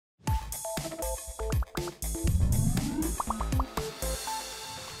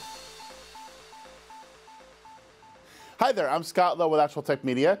Hi there, I'm Scott Lowe with ActualTech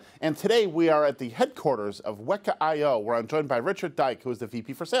Media, and today we are at the headquarters of WekaIO, where I'm joined by Richard Dyke, who is the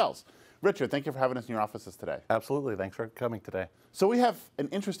VP for Sales. Richard, thank you for having us in your offices today. Absolutely, thanks for coming today. So we have an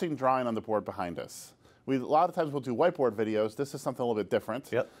interesting drawing on the board behind us. A lot of times we'll do whiteboard videos. This is something a little bit different.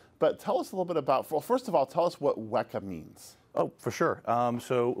 Yep. But tell us a little bit about, well, first of all, tell us what Weka means. Oh, for sure.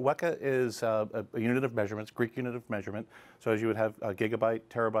 So Weka is a unit of measurement, Greek unit of measurement. So as you would have a gigabyte,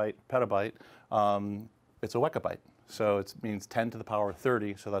 terabyte, petabyte, it's a Wekabyte. So it means 10 to the power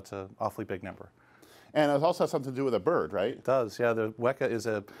 30, so that's an awfully big number. And it also has something to do with a bird, right? It does, yeah. The Weka is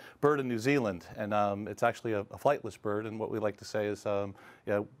a bird in New Zealand, and it's actually a flightless bird. And what we like to say is,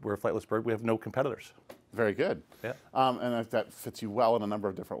 yeah, we're a flightless bird. We have no competitors. Very good. Yeah. And that fits you well in a number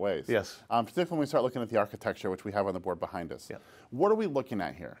of different ways. Yes. Particularly when we start looking at the architecture, which we have on the board behind us. Yeah. What are we looking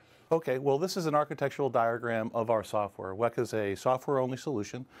at here? Okay, well, this is an architectural diagram of our software. Weka is a software-only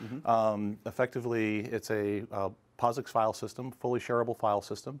solution. Mm-hmm. Effectively, it's a POSIX file system, fully shareable file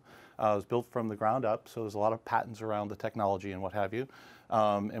system. It was built from the ground up, so there's a lot of patents around the technology and what have you.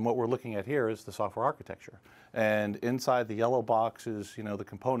 And what we're looking at here is the software architecture. And inside the yellow box is, the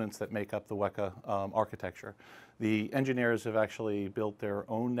components that make up the Weka architecture. The engineers have actually built their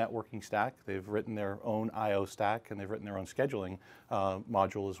own networking stack. They've written their own I/O stack, and they've written their own scheduling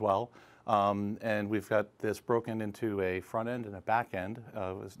module as well. And we've got this broken into a front end and a back end.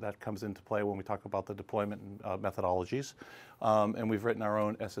 That comes into play when we talk about the deployment methodologies. And we've written our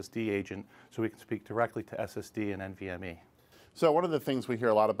own SSD agent, so we can speak directly to SSD and NVMe. So one of the things we hear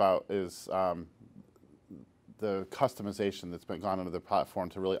a lot about is the customization that's been gone into the platform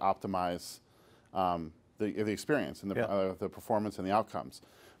to really optimize the experience and the performance and the outcomes.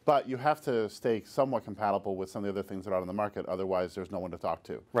 But you have to stay somewhat compatible with some of the other things that are out on the market, otherwise there's no one to talk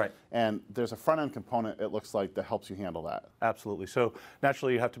to. Right. And there's a front-end component, it looks like, that helps you handle that. Absolutely. So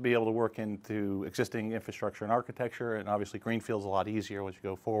naturally you have to be able to work into existing infrastructure and architecture, and obviously greenfield's a lot easier as you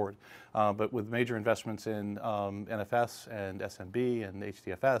go forward. But with major investments in NFS and SMB and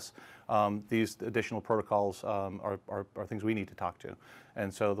HDFS, these additional protocols are things we need to talk to.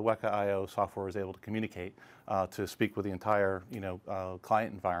 And so the WekaIO software is able to communicate to speak with the entire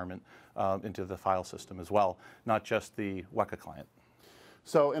client environment into the file system as well, not just the Weka Client.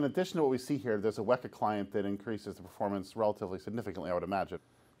 So in addition to what we see here, there's a Weka Client that increases the performance relatively significantly, I would imagine.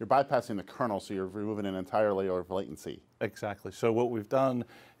 You're bypassing the kernel, so you're removing an entire layer of latency. Exactly. So what we've done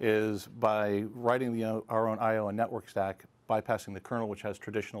is by writing our own I/O and network stack, bypassing the kernel, which has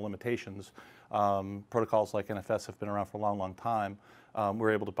traditional limitations, protocols like NFS have been around for a long, long time.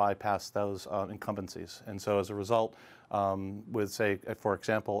 We're able to bypass those incumbencies. And so as a result, with, say, for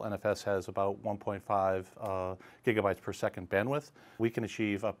example, NFS has about 1.5 gigabytes per second bandwidth. We can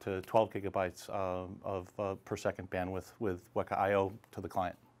achieve up to 12 gigabytes per second bandwidth with WekaIO to the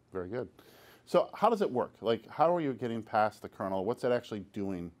client. Very good. So how does it work? Like, how are you getting past the kernel? What's it actually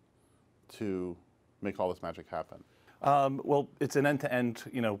doing to make all this magic happen? Well, it's an end-to-end,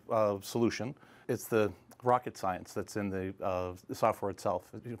 solution. It's the rocket science that's in the software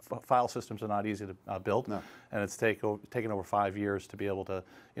itself. File systems are not easy to build, no. And it's taken over 5 years to be able to,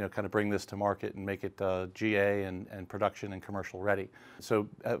 kind of bring this to market and make it GA and production and commercial ready. So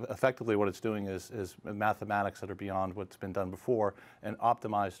effectively, what it's doing is mathematics that are beyond what's been done before and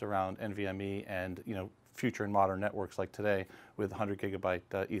optimized around NVMe and future and modern networks like today with 100 gigabyte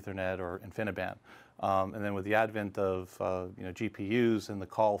Ethernet or InfiniBand. And then with the advent of GPUs and the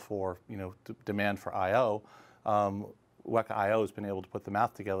call for demand for I/O, WekaIO has been able to put the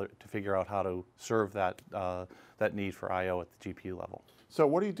math together to figure out how to serve that that need for I/O at the GPU level. So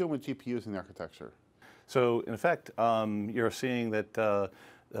what are you doing with GPUs in the architecture? So in effect, you're seeing that the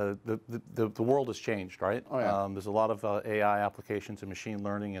world has changed, right? Oh, yeah. There's a lot of AI applications and machine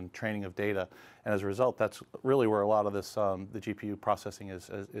learning and training of data, and as a result, that's really where a lot of this the GPU processing is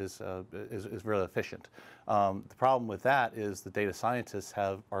really efficient. The problem with that is the data scientists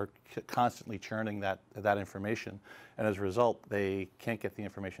are constantly churning that information, and as a result, they can't get the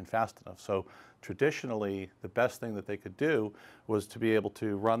information fast enough. So traditionally, the best thing that they could do was to be able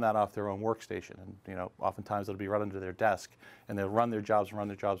to run that off their own workstation, and oftentimes it'll be run under their desk, and they'll run their jobs and run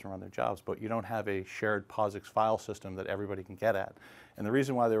their jobs and run their jobs, but you don't have a shared POSIX file system that everybody can get at. And the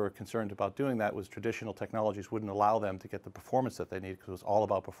reason why they were concerned about doing that was traditional technologies wouldn't allow them to get the performance that they need because it was all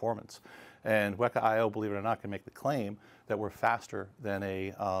about performance. And WekaIO, believe it or not, can make the claim that we're faster than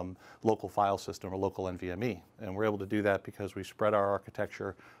a local file system or local NVMe. And we're able to do that because we spread our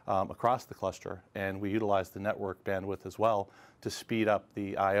architecture across the cluster, and we utilize the network bandwidth as well to speed up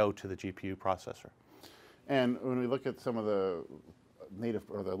the I/O to the GPU processor. And when we look at some of the native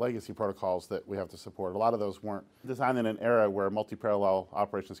or the legacy protocols that we have to support, a lot of those weren't designed in an era where multi-parallel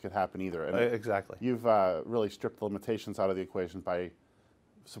operations could happen either. And exactly. You've really stripped the limitations out of the equation by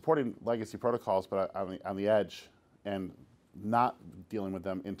supporting legacy protocols, but on the edge, and not dealing with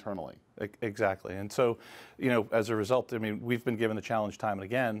them internally. Exactly. And so, as a result, I mean, we've been given the challenge time and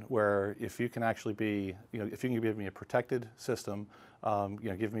again, where if you can actually be, if you can give me a protected system,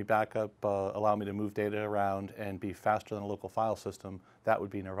 give me backup, allow me to move data around and be faster than a local file system, that would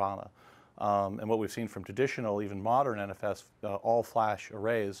be nirvana. And what we've seen from traditional, even modern NFS, all flash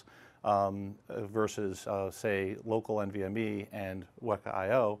arrays versus, say, local NVMe and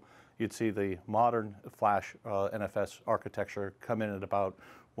WekaIO, you'd see the modern flash NFS architecture come in at about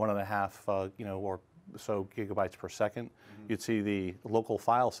 1.5, or so gigabytes per second. Mm-hmm. You'd see the local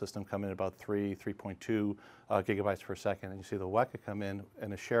file system come in at about 3.2 gigabytes per second, and you see the Weka come in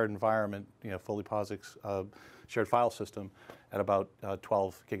a shared environment, fully POSIX shared file system at about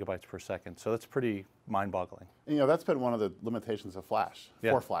 12 gigabytes per second. So that's pretty mind-boggling. That's been one of the limitations of Flash,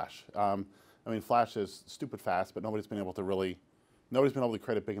 for Flash. I mean, Flash is stupid fast, but nobody's been able to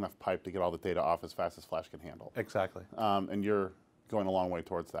create a big enough pipe to get all the data off as fast as Flash can handle. Exactly. And you're going a long way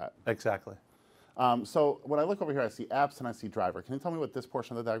towards that. Exactly. So when I look over here, I see apps and I see driver. Can you tell me what this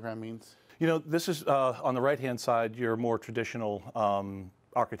portion of the diagram means? This is, on the right-hand side, your more traditional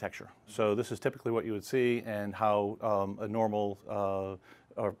architecture. So this is typically what you would see and how a normal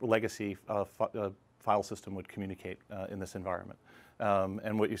or legacy file system would communicate in this environment.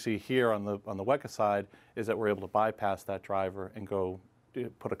 And what you see here on the Weka side is that we're able to bypass that driver and go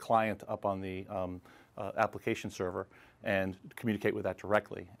put a client up on the application server and communicate with that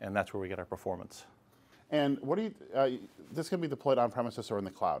directly, and that's where we get our performance. And what do you? This can be deployed on premises or in the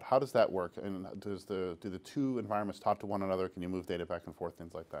cloud. How does that work? And do the two environments talk to one another? Can you move data back and forth,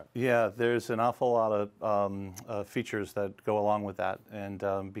 things like that? Yeah, there's an awful lot of features that go along with that,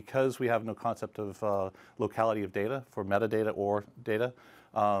 and because we have no concept of locality of data for metadata or data,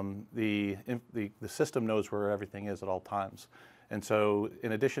 the system knows where everything is at all times. And so,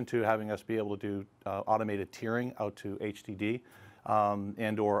 in addition to having us be able to do automated tiering out to HDD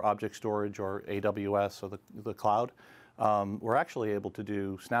and or object storage or AWS or the cloud, we're actually able to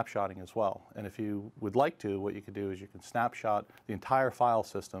do snapshotting as well. And if you would like to, what you could do is you can snapshot the entire file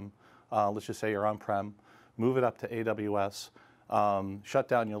system. Let's just say you're on-prem, move it up to AWS, shut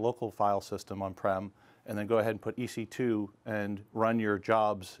down your local file system on-prem, and then go ahead and put EC2 and run your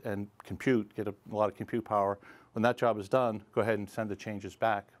jobs and compute, get a lot of compute power. When that job is done, go ahead and send the changes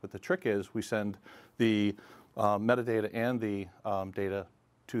back. But the trick is we send the metadata and the data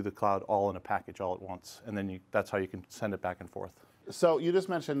to the cloud all in a package all at once, and then that's how you can send it back and forth. So you just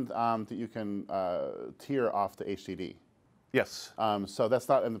mentioned that you can tier off to HDD. Yes. So that's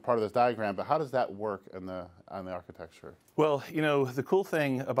not in the part of this diagram, but how does that work on the architecture? Well, the cool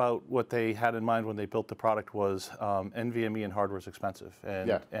thing about what they had in mind when they built the product was NVMe and hardware is expensive,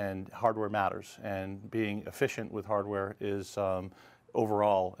 and hardware matters, and being efficient with hardware is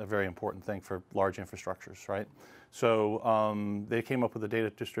overall a very important thing for large infrastructures, right? So they came up with a data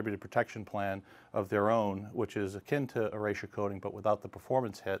distributed protection plan of their own, which is akin to erasure coding, but without the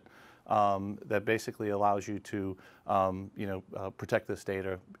performance hit. That basically allows you to, protect this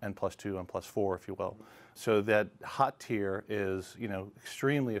data N+2, N+4, if you will. So that hot tier is,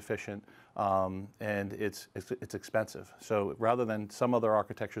 extremely efficient, and it's expensive. So rather than some other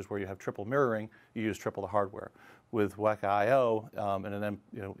architectures where you have triple mirroring, you use triple the hardware. With WekaIO and an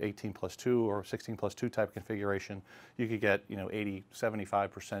 18+2 or 16+2 type configuration, you could get 80,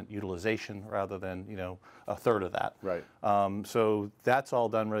 75% utilization rather than a third of that. Right. So that's all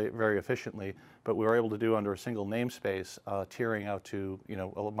done very efficiently. But we were able to do under a single namespace tiering out to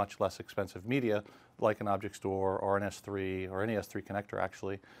a much less expensive media like an object store or an S3 or any S3 connector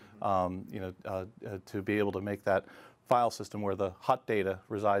actually, to be able to make that file system where the hot data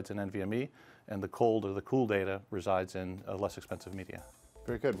resides in NVMe and the cold or the cool data resides in a less expensive media.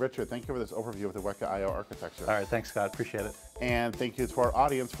 Very good. Richard, thank you for this overview of the WekaIO architecture. All right, thanks, Scott. Appreciate it. And thank you to our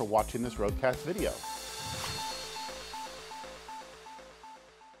audience for watching this Roadcast video.